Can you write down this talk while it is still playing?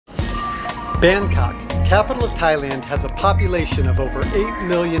Bangkok, capital of Thailand, has a population of over 8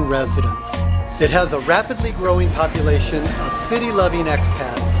 million residents. It has a rapidly growing population of city-loving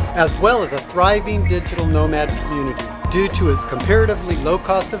expats, as well as a thriving digital nomad community due to its comparatively low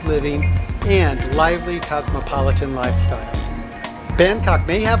cost of living and lively cosmopolitan lifestyle. Bangkok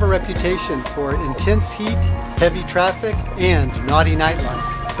may have a reputation for intense heat, heavy traffic, and naughty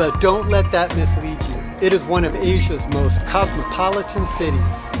nightlife, but don't let that mislead you. It is one of Asia's most cosmopolitan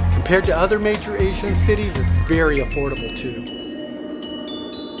cities. Compared to other major Asian cities, it's very affordable too.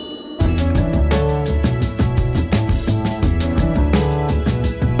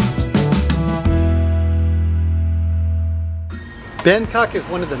 Bangkok is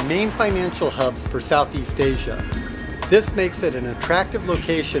one of the main financial hubs for Southeast Asia. This makes it an attractive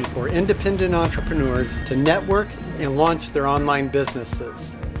location for independent entrepreneurs to network and launch their online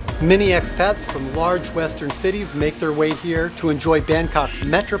businesses. Many expats from large Western cities make their way here to enjoy Bangkok's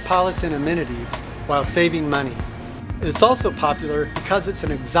metropolitan amenities while saving money. It's also popular because it's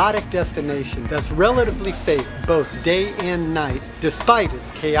an exotic destination that's relatively safe both day and night despite its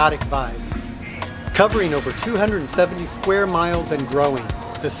chaotic vibe. Covering over 270 square miles and growing,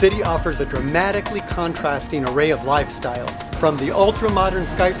 the city offers a dramatically contrasting array of lifestyles, from the ultra-modern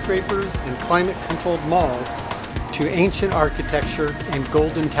skyscrapers and climate-controlled malls to ancient architecture and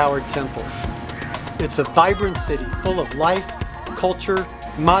golden towered temples. It's a vibrant city full of life, culture,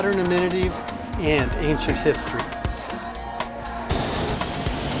 modern amenities, and ancient history.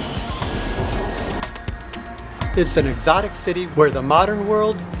 It's an exotic city where the modern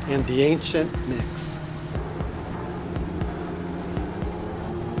world and the ancient mix.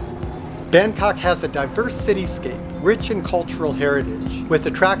 Bangkok has a diverse cityscape, rich in cultural heritage, with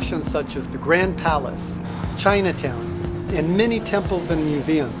attractions such as the Grand Palace, Chinatown, and many temples and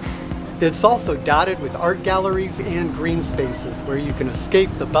museums. It's also dotted with art galleries and green spaces where you can escape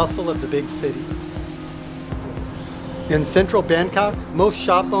the bustle of the big city. In central Bangkok, most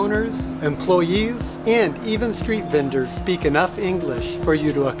shop owners, employees, and even street vendors speak enough English for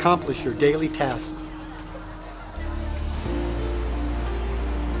you to accomplish your daily tasks.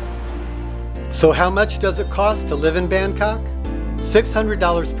 So how much does it cost to live in Bangkok?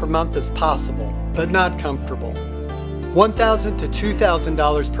 $600 per month is possible, but not comfortable. $1,000 to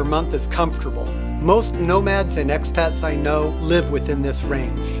 $2,000 per month is comfortable. Most nomads and expats I know live within this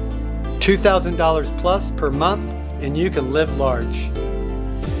range. $2,000 plus per month, and you can live large.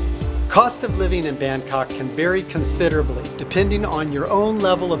 Cost of living in Bangkok can vary considerably depending on your own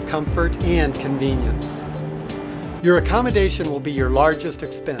level of comfort and convenience. Your accommodation will be your largest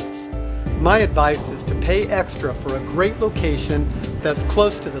expense. My advice is to pay extra for a great location that's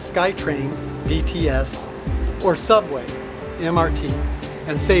close to the SkyTrain, BTS, or subway, MRT,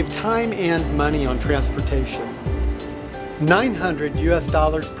 and save time and money on transportation. $900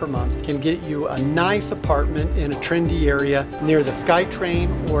 US per month can get you a nice apartment in a trendy area near the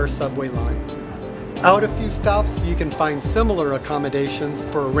SkyTrain or subway line. Out a few stops, you can find similar accommodations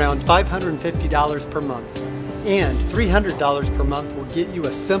for around $550 per month, and $300 per month will get you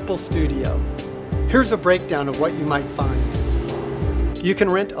a simple studio. Here's a breakdown of what you might find. You can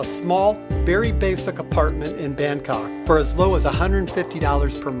rent a small, very basic apartment in Bangkok for as low as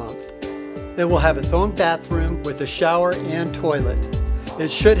 $150 per month. It will have its own bathroom with a shower and toilet. It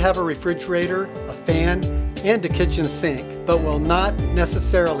should have a refrigerator, a fan, and a kitchen sink, but will not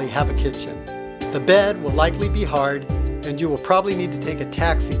necessarily have a kitchen. The bed will likely be hard, and you will probably need to take a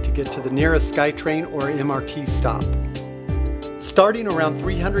taxi to get to the nearest SkyTrain or MRT stop. Starting around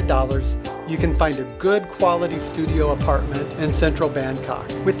 $300, you can find a good quality studio apartment in central Bangkok,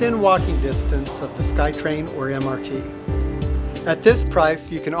 within walking distance of the SkyTrain or MRT. At this price,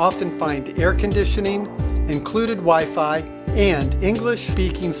 you can often find air conditioning, included Wi-Fi, and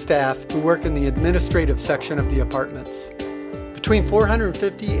English-speaking staff who work in the administrative section of the apartments. Between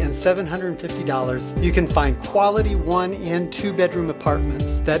 $450 and $750, you can find quality 1- and 2-bedroom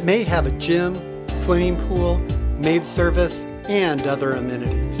apartments that may have a gym, swimming pool, maid service, and other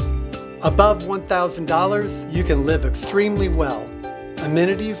amenities. Above $1,000, you can live extremely well.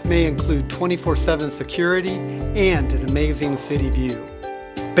 Amenities may include 24/7 security and an amazing city view.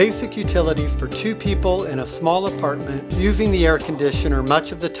 Basic utilities for 2 people in a small apartment using the air conditioner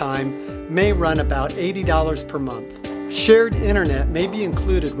much of the time may run about $80 per month. Shared internet may be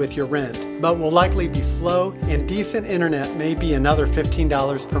included with your rent, but will likely be slow, and decent internet may be another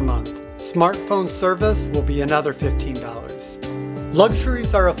 $15 per month. Smartphone service will be another $15.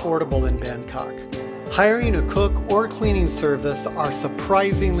 Luxuries are affordable in Bangkok. Hiring a cook or cleaning service are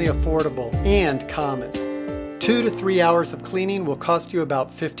surprisingly affordable and common. 2 to 3 hours of cleaning will cost you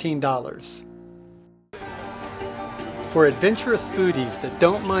about $15. For adventurous foodies that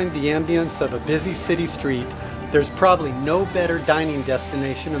don't mind the ambience of a busy city street, there's probably no better dining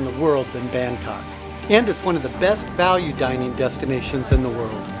destination in the world than Bangkok. And it's one of the best value dining destinations in the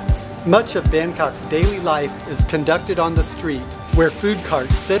world. Much of Bangkok's daily life is conducted on the street, where food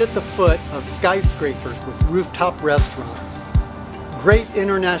carts sit at the foot of skyscrapers with rooftop restaurants. Great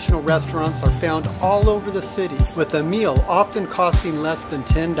international restaurants are found all over the city, with a meal often costing less than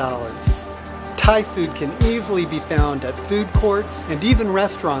 $10. Thai food can easily be found at food courts and even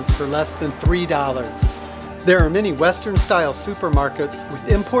restaurants for less than $3. There are many Western-style supermarkets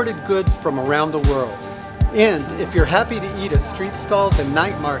with imported goods from around the world. And if you're happy to eat at street stalls and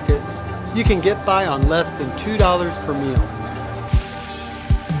night markets, you can get by on less than $2 per meal.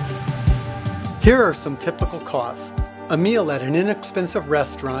 Here are some typical costs. A meal at an inexpensive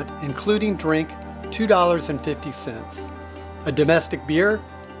restaurant, including drink, $2.50. A domestic beer,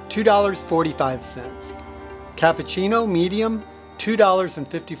 $2.45. Cappuccino medium,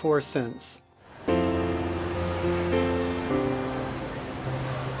 $2.54.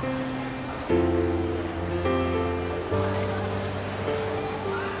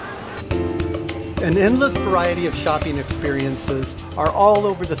 An endless variety of shopping experiences are all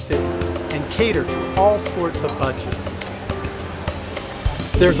over the city and cater to all sorts of budgets.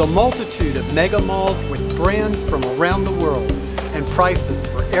 There's a multitude of mega malls with brands from around the world and prices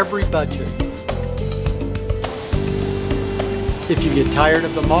for every budget. If you get tired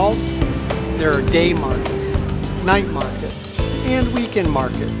of the malls, there are day markets, night markets, and weekend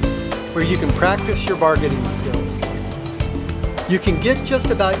markets where you can practice your bargaining skills. You can get just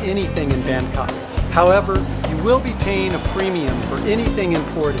about anything in Bangkok. However, you will be paying a premium for anything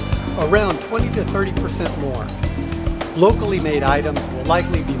imported, around 20 to 30% more. Locally made items will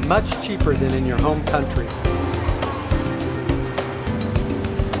likely be much cheaper than in your home country.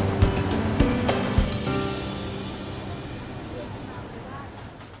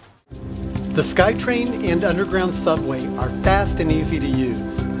 The SkyTrain and underground subway are fast and easy to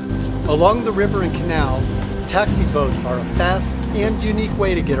use. Along the river and canals, taxi boats are a fast and unique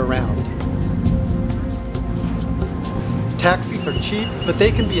way to get around. Taxis are cheap, but they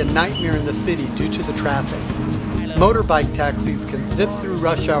can be a nightmare in the city due to the traffic. Motorbike taxis can zip through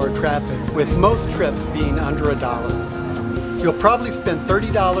rush hour traffic, with most trips being under $1. You'll probably spend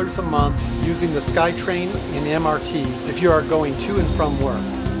 $30 a month using the SkyTrain and MRT if you are going to and from work,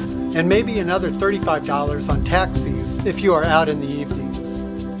 and maybe another $35 on taxis if you are out in the evenings.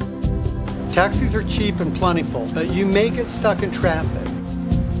 Taxis are cheap and plentiful, but you may get stuck in traffic.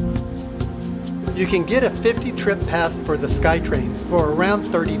 You can get a 50-trip pass for the SkyTrain for around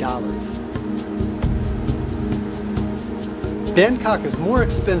 $30. Bangkok is more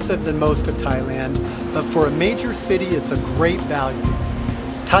expensive than most of Thailand, but for a major city it's a great value.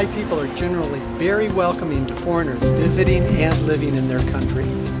 Thai people are generally very welcoming to foreigners visiting and living in their country.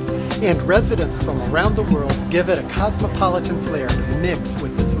 And residents from around the world give it a cosmopolitan flair to mix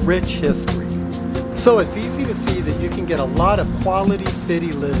with its rich history. So it's easy to see that you can get a lot of quality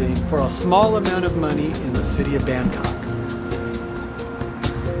city living for a small amount of money in the city of Bangkok.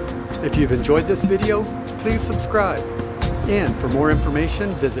 If you've enjoyed this video, please subscribe. And for more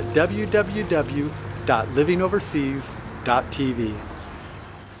information, visit www.livingoverseas.tv.